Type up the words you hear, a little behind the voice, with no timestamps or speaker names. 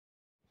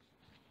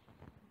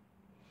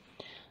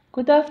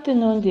Good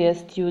afternoon, dear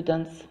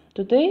students.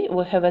 Today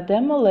we have a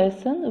demo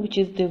lesson which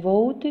is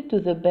devoted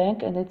to the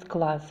bank and its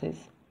classes.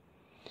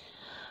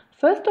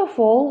 First of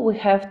all, we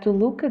have to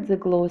look at the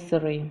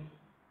glossary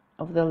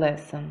of the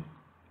lesson.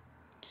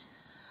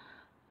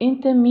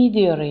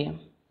 Intermediary,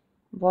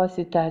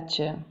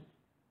 vasitache,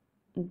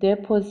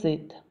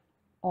 deposit,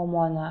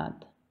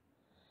 omonad,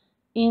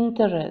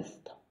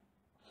 interest,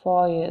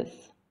 faiz,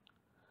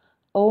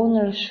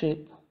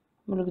 ownership,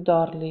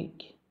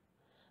 mulkdorlik,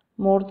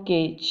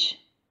 mortgage,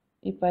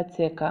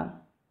 ipoteka,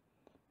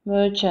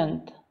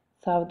 merchant,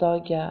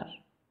 savdogar,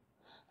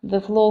 the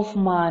flow of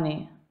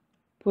money,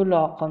 pul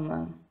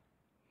oqimi,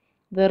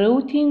 the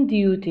routine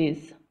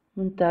duties,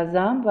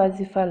 muntazam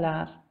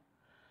vazifalar,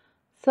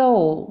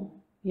 soul,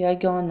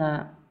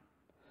 yagona,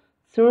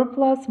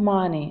 surplus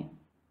money,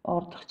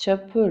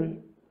 ortiqcha pul,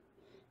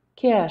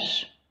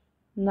 cash,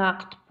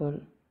 naqd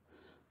pul,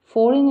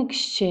 foreign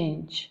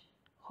exchange,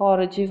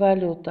 xorijiy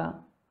valyuta,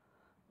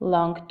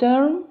 long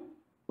term,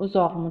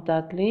 uzoq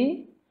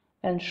muddatli,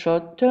 and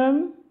short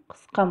term,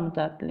 qisqa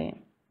muddatli.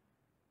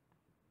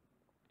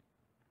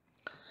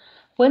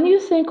 When you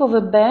think of a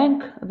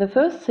bank, the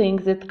first thing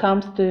that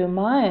comes to your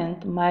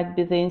mind might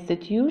be the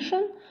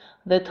institution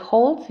that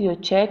holds your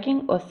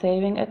checking or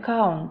saving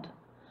account.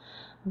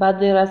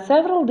 But there are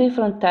several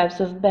different types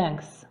of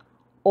banks,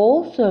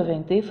 all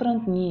serving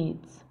different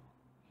needs.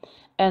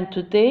 And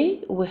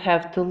today we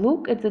have to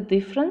look at the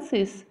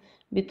differences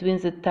between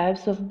the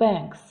types of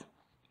banks.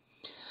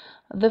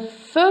 The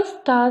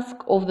first task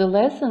of the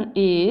lesson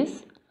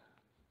is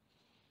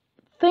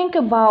think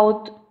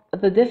about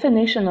the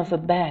definition of a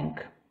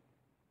bank.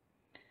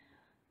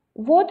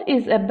 What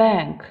is a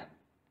bank?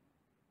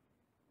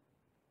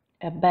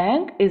 A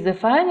bank is a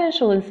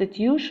financial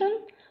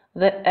institution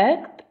that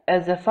acts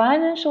as a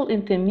financial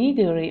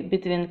intermediary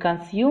between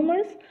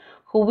consumers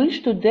who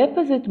wish to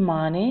deposit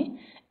money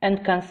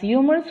and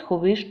consumers who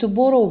wish to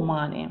borrow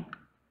money.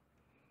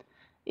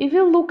 If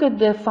you look at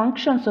the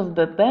functions of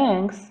the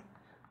banks,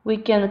 we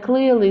can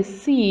clearly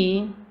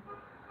see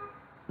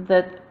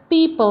that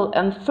people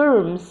and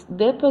firms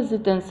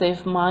deposit and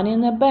save money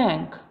in a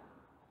bank.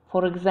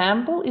 For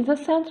example, is a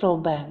central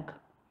bank.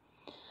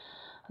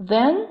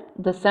 Then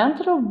the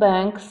central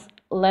banks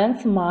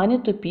lends money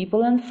to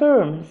people and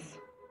firms.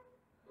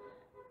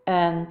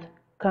 And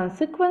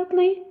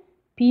consequently,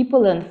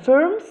 people and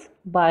firms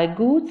buy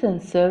goods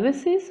and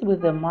services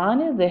with the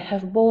money they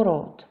have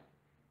borrowed.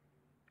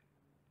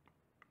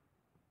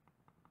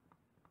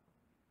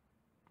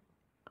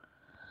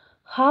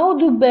 How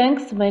do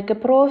banks make a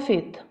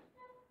profit?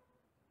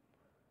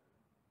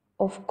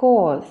 Of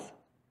course,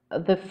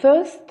 the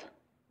first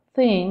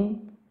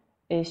thing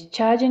is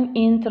charging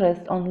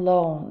interest on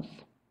loans,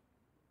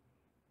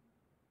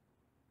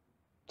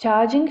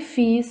 charging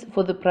fees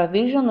for the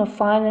provision of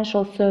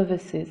financial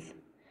services,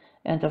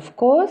 and of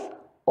course,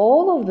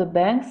 all of the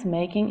banks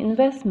making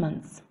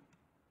investments.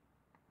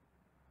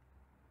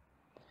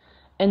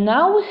 And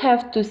now we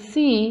have to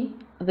see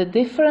the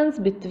difference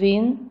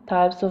between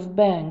types of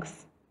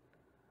banks.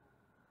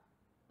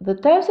 The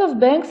types of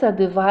banks are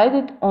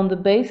divided on the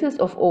basis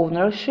of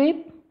ownership,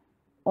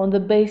 on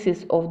the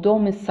basis of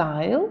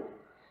domicile,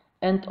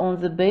 and on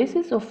the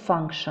basis of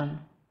function.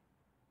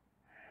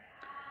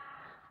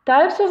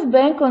 Types of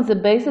bank on the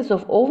basis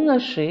of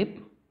ownership.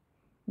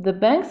 The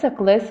banks are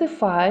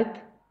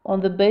classified on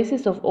the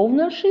basis of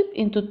ownership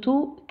into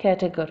two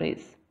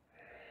categories.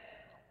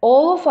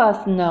 All of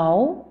us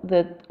know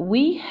that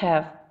we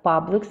have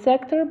public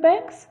sector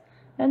banks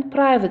and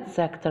private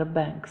sector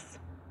banks.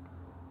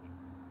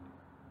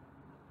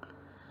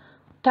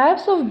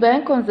 Types of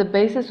bank on the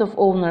basis of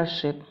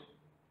ownership.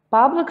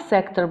 Public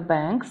sector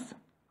banks.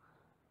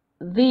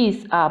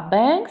 These are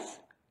banks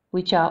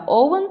which are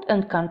owned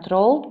and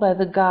controlled by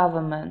the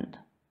government.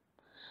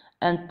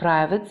 And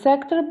private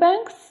sector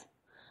banks.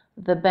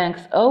 The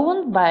banks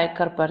owned by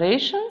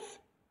corporations.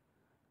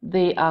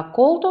 They are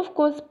called, of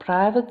course,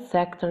 private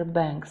sector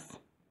banks.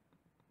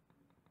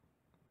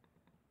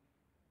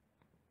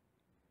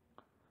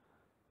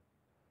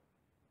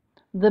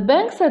 The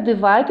banks are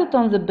divided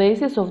on the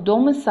basis of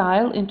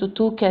domicile into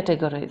two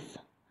categories: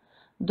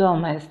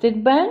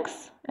 domestic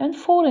banks and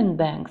foreign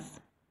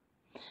banks.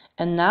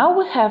 And now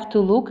we have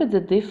to look at the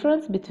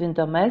difference between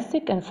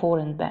domestic and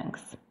foreign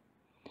banks.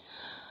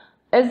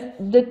 As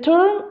the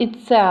term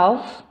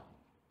itself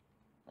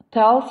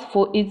tells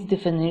for its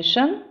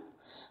definition,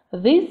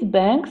 these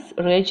banks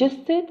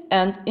registered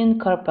and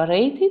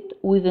incorporated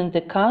within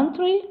the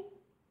country.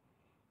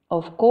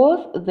 Of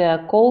course, they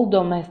are called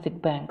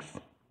domestic banks.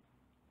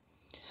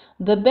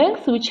 The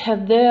banks which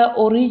have their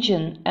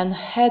origin and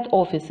head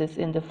offices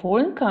in the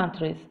foreign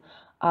countries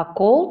are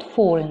called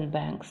foreign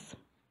banks.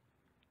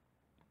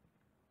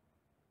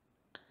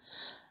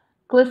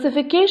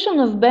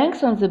 Classification of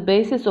banks on the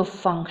basis of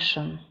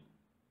function.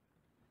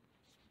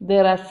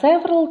 There are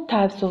several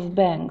types of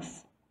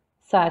banks,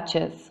 such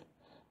as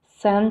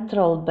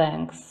central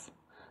banks,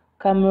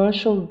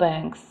 commercial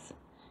banks,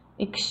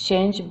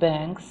 exchange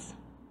banks,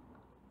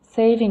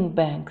 saving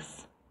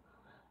banks,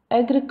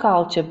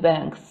 agriculture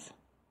banks,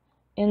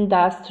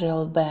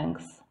 industrial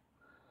banks,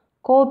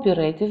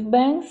 cooperative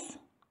banks,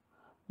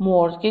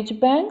 mortgage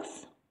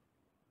banks,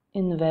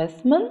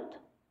 investment,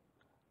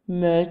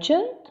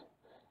 merchant,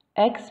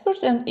 export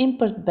and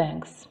import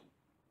banks.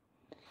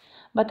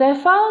 But I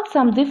found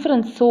some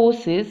different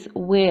sources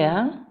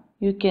where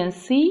you can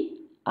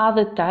see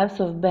other types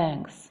of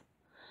banks.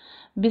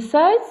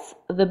 Besides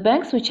the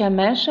banks which I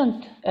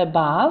mentioned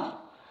above,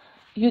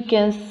 you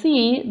can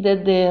see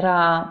that there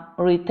are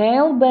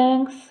retail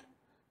banks,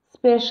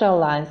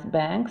 specialized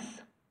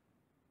banks,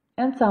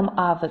 and some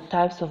other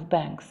types of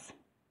banks.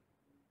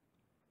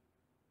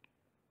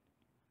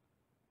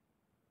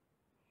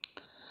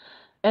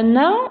 And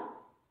now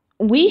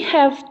we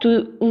have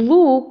to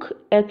look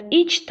at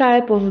each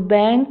type of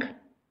bank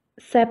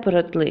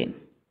separately.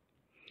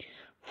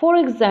 For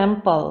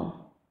example,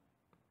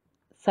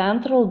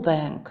 central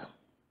bank.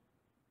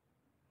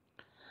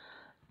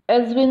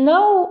 As we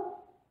know,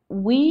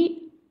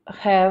 we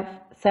have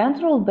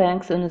central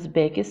banks in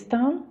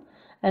Uzbekistan,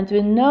 and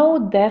we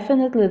know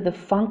definitely the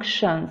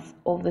functions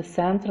of the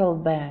central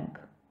bank.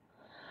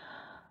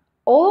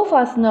 All of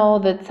us know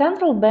that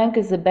central bank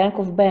is a bank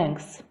of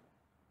banks.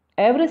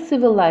 Every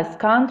civilized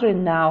country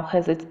now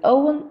has its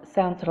own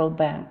central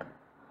bank.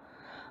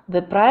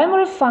 The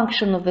primary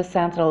function of the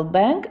central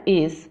bank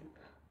is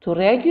to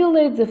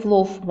regulate the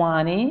flow of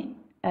money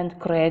and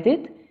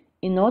credit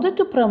in order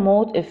to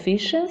promote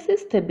efficiency,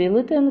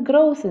 stability, and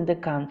growth in the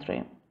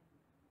country.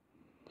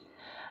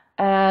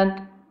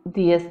 And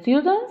dear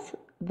students,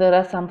 there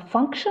are some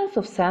functions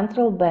of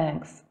central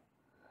banks,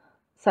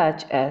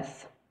 such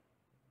as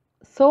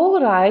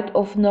sole right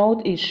of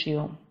note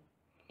issue.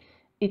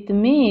 It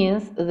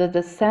means that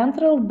the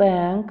central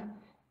bank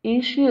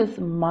issues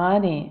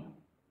money,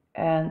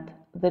 and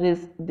there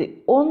is the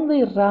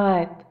only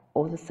right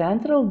of the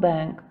central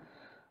bank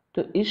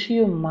to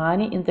issue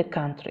money in the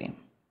country.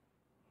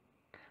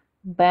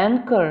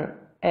 Banker,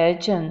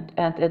 agent,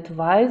 and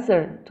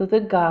advisor to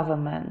the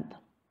government.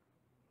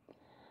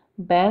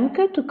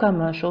 Banker to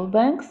commercial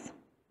banks.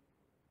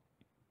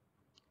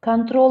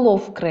 Control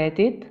of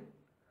credit.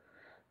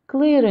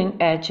 Clearing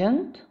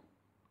agent.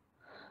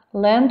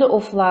 Lender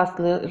of last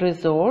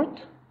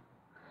resort.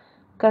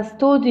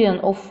 Custodian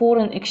of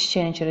foreign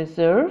exchange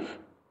reserve.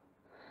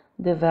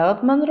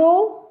 Development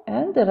role,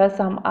 and there are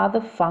some other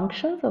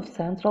functions of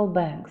central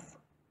banks.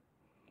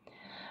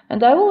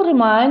 And I will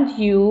remind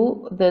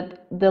you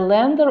that the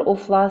lender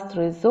of last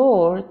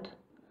resort,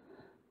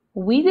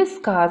 we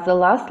discussed the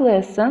last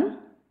lesson.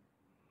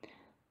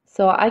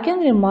 So I can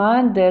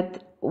remind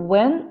that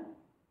when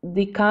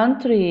the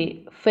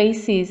country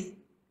faces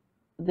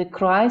the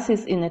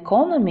crisis in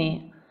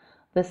economy,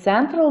 the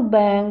central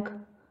bank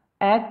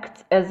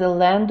acts as a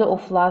lender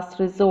of last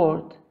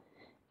resort.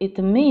 It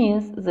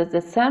means that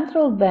the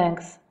central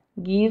bank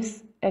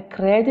gives a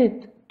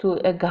credit to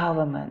a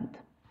government.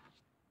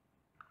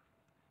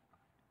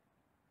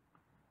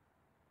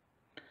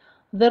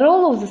 The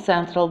role of the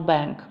central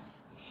bank.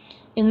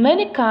 In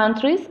many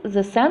countries,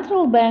 the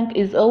central bank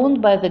is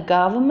owned by the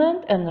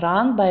government and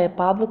run by a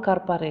public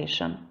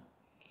corporation.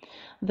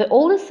 The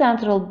oldest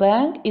central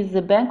bank is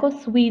the Bank of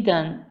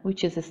Sweden,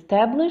 which is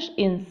established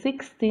in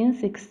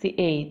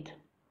 1668.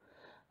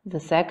 The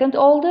second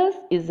oldest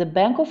is the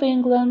Bank of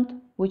England,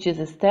 which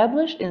is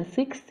established in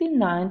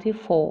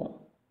 1694.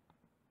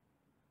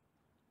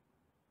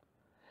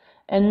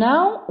 And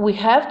now we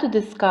have to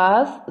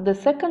discuss the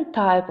second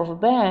type of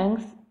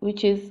banks,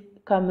 which is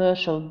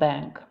commercial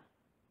bank.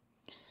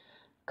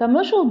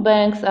 Commercial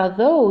banks are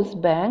those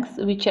banks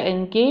which are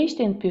engaged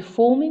in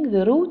performing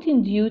the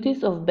routine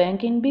duties of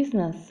banking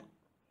business.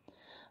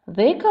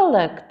 They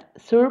collect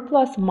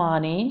surplus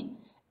money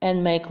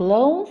and make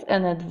loans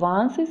and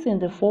advances in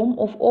the form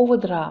of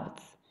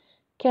overdrafts,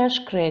 cash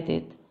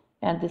credit,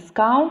 and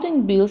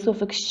discounting bills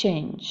of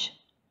exchange.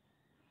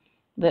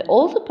 They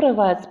also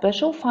provide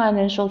special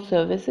financial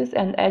services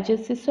and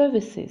agency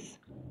services.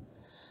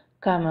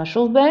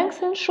 Commercial banks,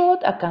 in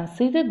short, are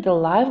considered the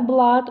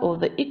lifeblood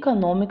of the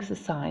economic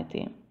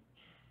society.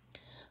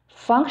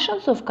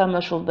 Functions of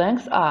commercial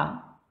banks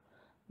are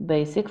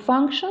basic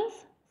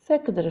functions,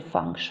 secondary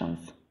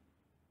functions.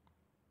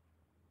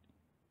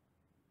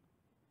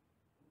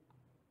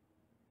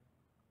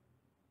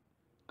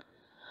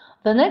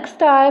 The next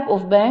type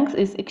of banks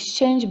is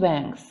exchange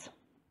banks.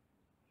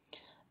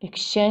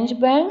 Exchange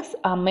banks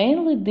are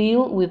mainly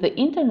deal with the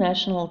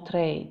international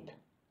trade.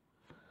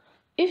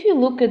 If you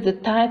look at the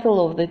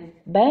title of the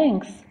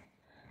banks,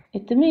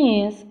 it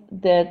means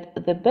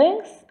that the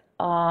banks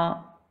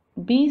are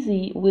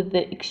busy with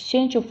the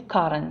exchange of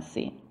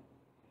currency.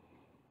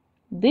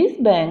 These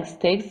banks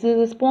take the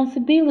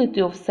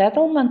responsibility of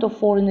settlement of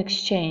foreign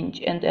exchange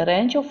and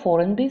arrange of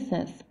foreign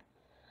business.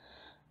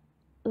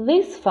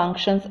 These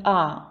functions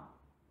are,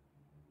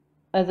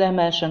 as I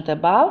mentioned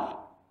above,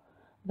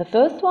 the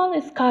first one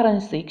is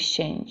currency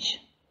exchange.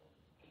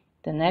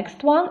 The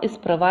next one is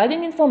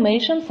providing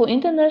information for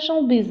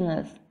international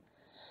business.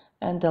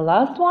 And the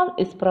last one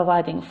is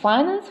providing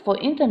finance for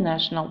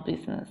international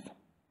business.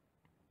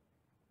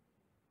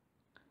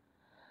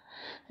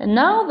 And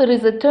now there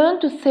is a turn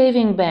to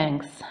saving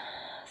banks.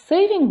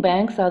 Saving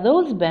banks are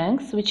those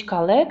banks which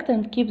collect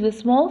and keep the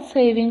small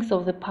savings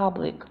of the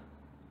public.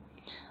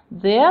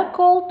 They are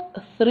called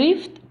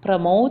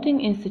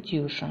thrift-promoting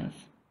institutions.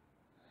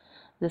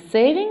 The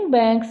saving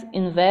banks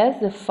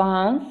invest the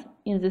funds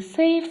in the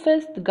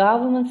safest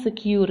government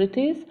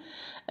securities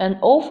and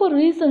offer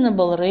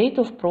reasonable rate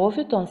of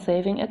profit on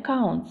saving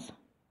accounts.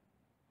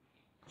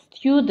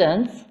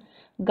 Students,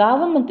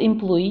 government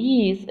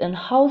employees, and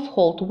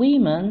household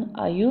women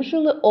are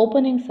usually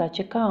opening such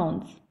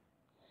accounts.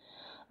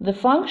 The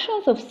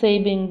functions of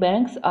saving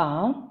banks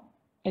are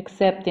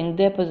accepting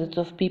deposits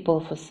of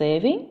people for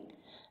saving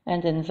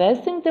and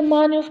investing the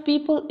money of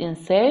people in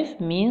safe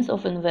means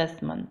of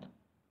investment.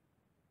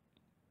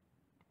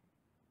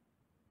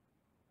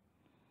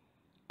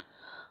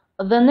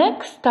 The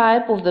next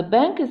type of the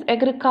bank is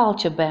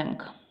agriculture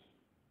bank.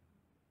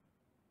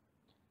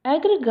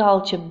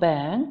 Agriculture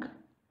bank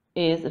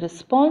is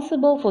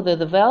responsible for the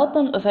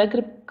development of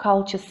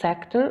agriculture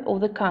sector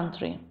of the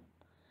country.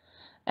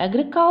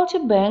 Agriculture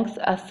banks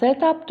are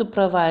set up to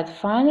provide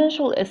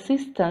financial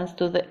assistance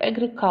to the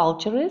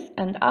agriculturists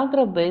and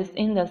agro-based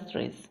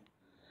industries.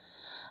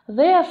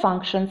 Their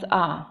functions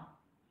are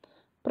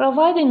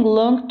providing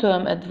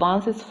long-term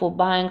advances for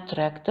buying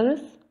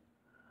tractors,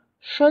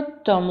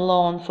 short-term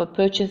loan for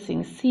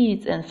purchasing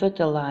seeds and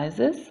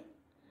fertilizers,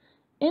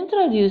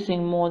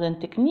 introducing modern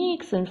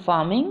techniques in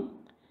farming,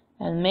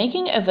 and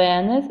making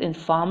awareness in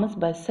farmers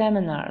by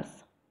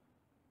seminars.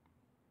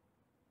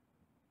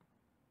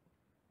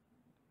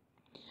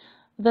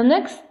 The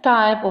next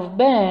type of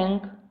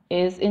bank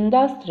is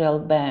industrial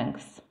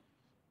banks.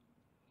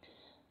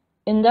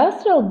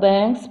 Industrial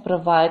banks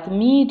provide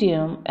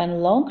medium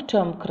and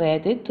long-term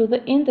credit to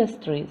the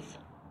industries.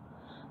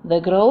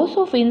 The growth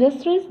of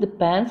industries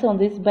depends on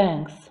these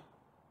banks.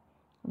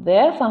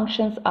 Their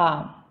functions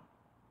are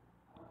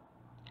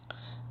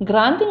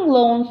granting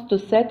loans to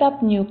set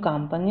up new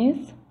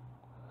companies,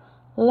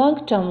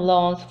 long-term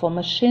loans for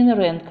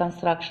machinery and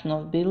construction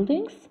of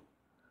buildings,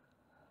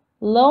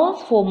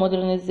 loans for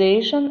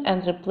modernization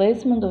and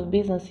replacement of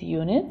business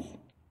units,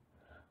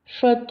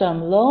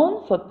 short-term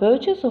loan for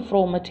purchase of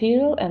raw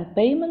material and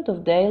payment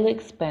of daily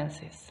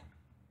expenses.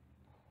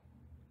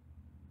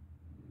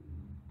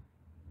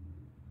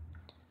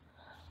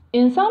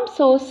 In some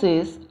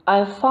sources,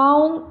 I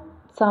found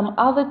some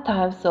other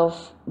types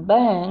of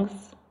banks,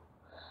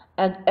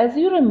 and as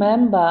you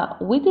remember,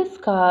 we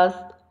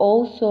discussed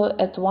also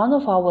at one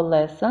of our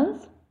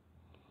lessons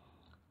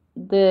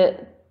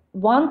the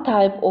one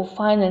type of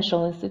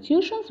financial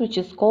institutions which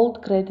is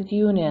called credit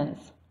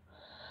unions.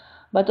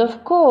 But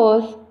of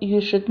course, you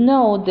should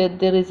know that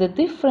there is a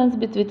difference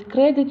between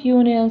credit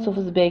unions of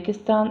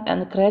Uzbekistan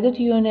and credit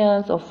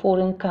unions of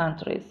foreign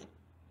countries.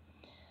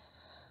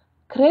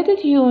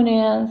 Credit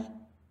unions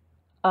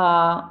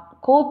are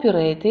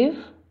cooperative,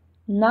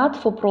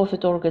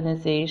 not-for-profit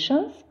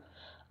organizations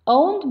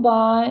owned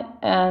by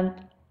and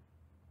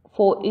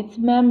for its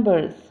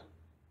members.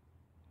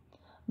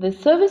 The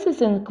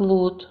services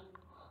include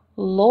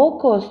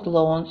low-cost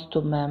loans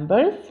to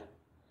members,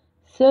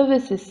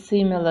 services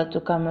similar to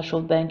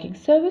commercial banking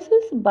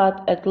services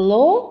but at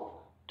low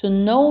to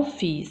no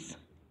fees.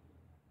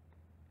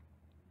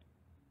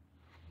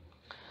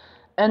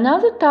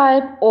 Another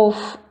type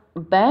of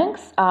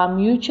banks are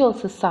mutual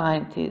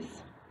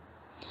societies.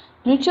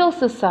 Mutual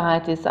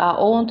societies are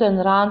owned and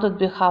run on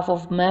behalf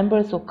of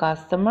members or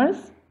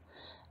customers,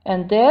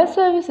 and their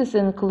services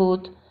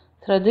include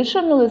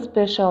traditionally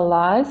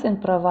specialized in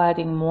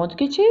providing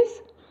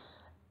mortgages,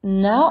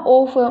 now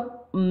offer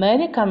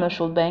many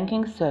commercial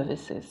banking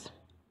services.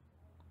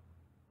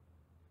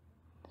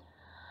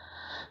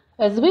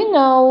 As we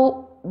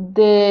know,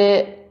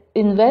 the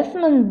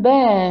investment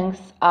banks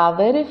are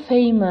very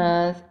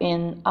famous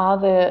in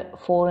other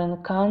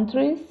foreign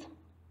countries.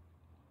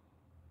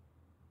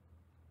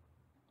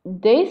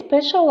 They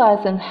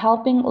specialize in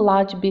helping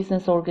large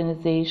business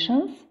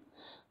organizations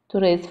to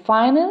raise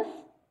finance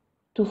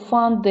to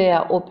fund their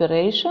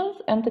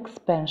operations and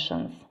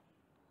expansions.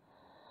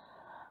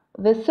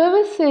 The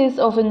services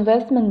of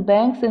investment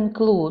banks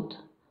include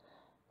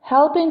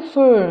helping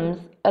firms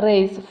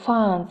raise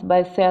funds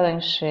by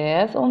selling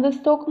shares on the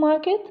stock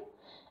market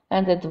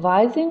and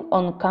advising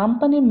on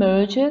company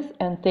mergers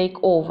and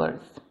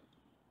takeovers.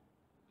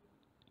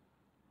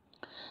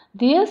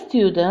 Dear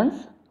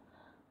students,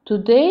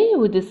 today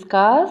we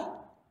discussed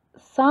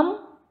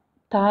some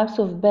types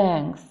of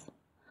banks,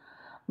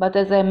 but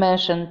as I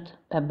mentioned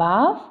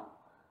above,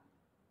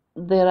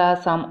 there are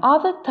some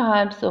other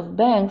types of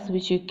banks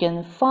which you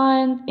can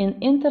find in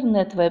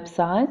internet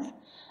websites,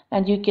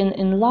 and you can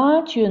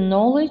enlarge your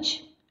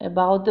knowledge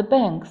about the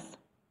banks.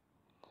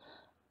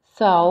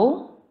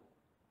 So,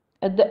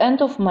 at the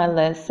end of my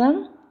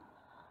lesson,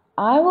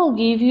 I will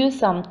give you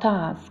some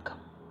tasks.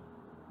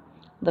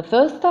 The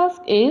first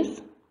task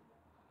is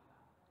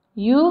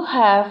you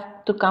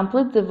have to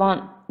complete the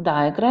one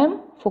diagram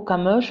for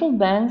commercial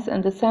banks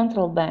and the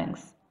central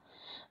banks.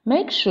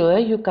 Make sure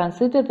you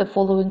consider the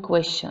following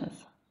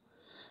questions.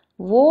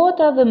 What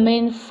are the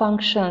main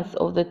functions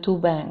of the two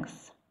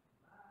banks?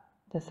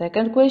 The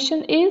second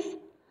question is,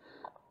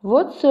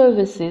 What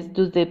services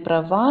do they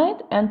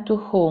provide and to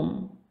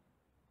whom?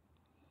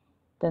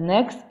 The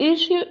next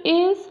issue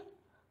is,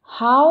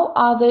 how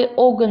are they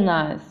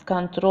organized,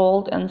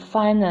 controlled, and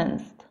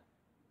financed?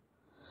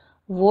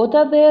 What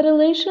are their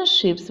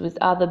relationships with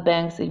other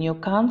banks in your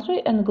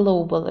country and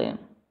globally?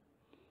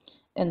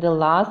 And the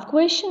last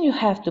question you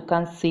have to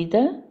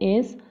consider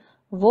is,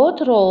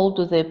 what role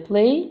do they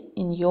play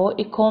in your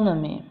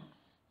economy?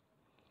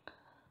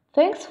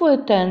 Thanks for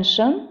your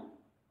attention.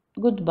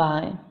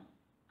 Goodbye.